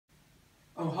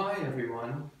Oh, hi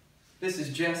everyone. This is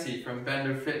Jesse from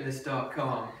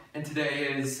BenderFitness.com, and today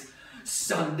is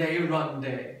Sunday Run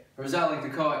Day, or as I like to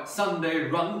call it, Sunday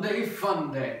Run Day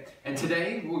Fun Day. And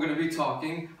today we're going to be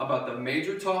talking about the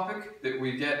major topic that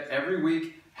we get every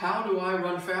week: how do I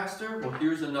run faster? Well,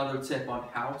 here's another tip on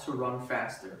how to run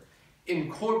faster.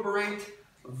 Incorporate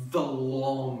the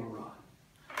long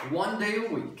run. 1 day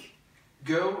a week,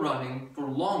 go running for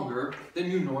longer than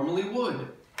you normally would.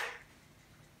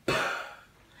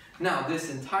 Now, this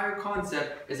entire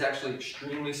concept is actually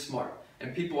extremely smart,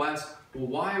 and people ask, well,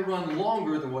 why run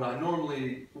longer than what I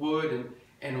normally would,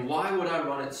 and why would I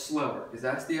run it slower? Because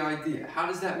that's the idea. How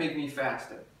does that make me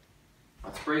faster?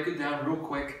 Let's break it down real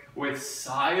quick with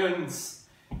science.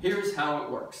 Here's how it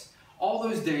works. All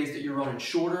those days that you're running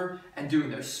shorter and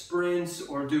doing those sprints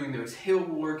or doing those hill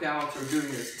workouts or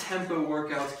doing those tempo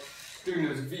workouts, doing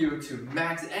those VO2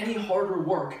 max, any harder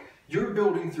work, you're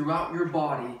building throughout your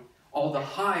body all the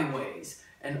highways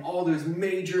and all those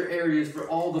major areas for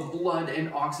all the blood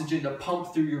and oxygen to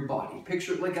pump through your body.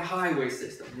 Picture it like a highway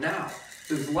system. Now,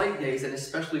 those light days, and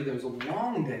especially those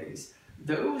long days,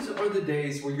 those are the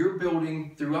days where you're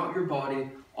building throughout your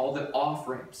body all the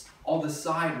off-ramps, all the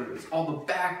side roads, all the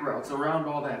back routes around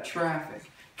all that traffic,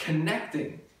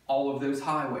 connecting all of those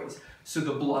highways so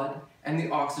the blood and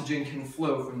the oxygen can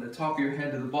flow from the top of your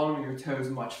head to the bottom of your toes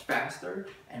much faster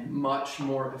and much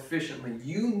more efficiently.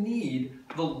 You need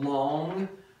the long,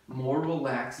 more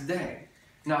relaxed day.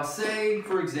 Now say,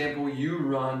 for example, you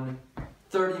run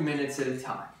 30 minutes at a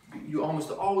time. You almost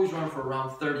always run for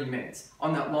around 30 minutes.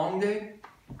 On that long day,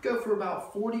 go for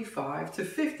about 45 to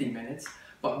 50 minutes,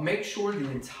 but make sure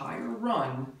the entire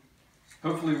run,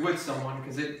 hopefully with someone,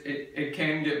 because it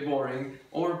can get boring,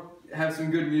 or have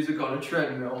some good music on a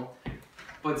treadmill,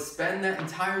 but spend that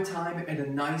entire time at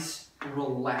a nice,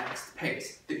 relaxed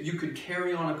pace that you could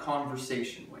carry on a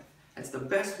conversation with. That's the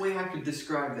best way I could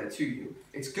describe that to you.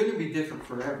 It's going to be different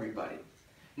for everybody.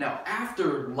 Now,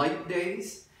 after light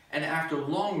days and after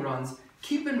long runs,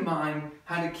 keep in mind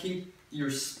how to keep your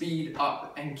speed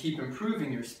up and keep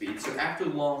improving your speed. So after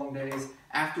long days,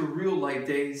 after real light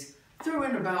days, throw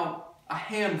in about a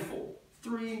handful,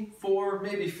 3, 4,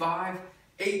 maybe 5,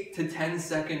 8 to 10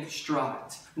 second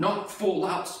strides. Not full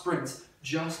out sprints,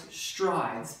 just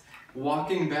strides,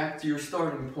 walking back to your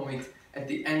starting point at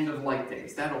the end of light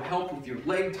days. That'll help with your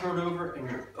leg turnover and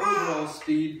your overall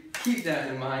speed. Keep that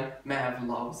in mind. Mav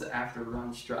loves after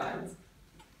run strides.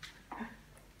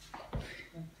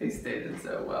 He stated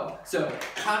so well. So,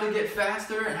 how to get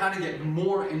faster and how to get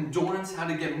more endurance, how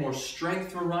to get more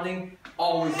strength for running.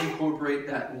 Always incorporate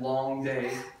that long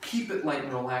day. Keep it light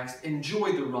and relaxed.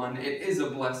 Enjoy the run. It is a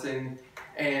blessing.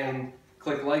 And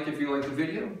click like if you like the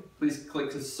video. Please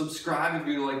click to subscribe if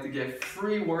you'd like to get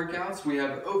free workouts. We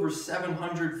have over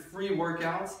 700 free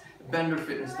workouts at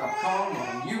BenderFitness.com,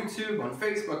 on YouTube, on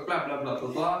Facebook, blah, blah, blah,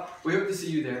 blah, blah. We hope to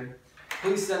see you there.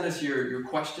 Please send us your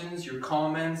questions, your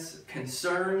comments,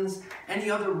 concerns, any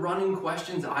other running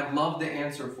questions. I'd love to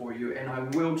answer for you, and I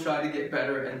will try to get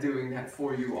better at doing that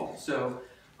for you all. So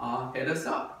hit us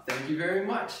up. Thank you very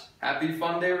much. Happy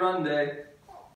Fun Day Run Day.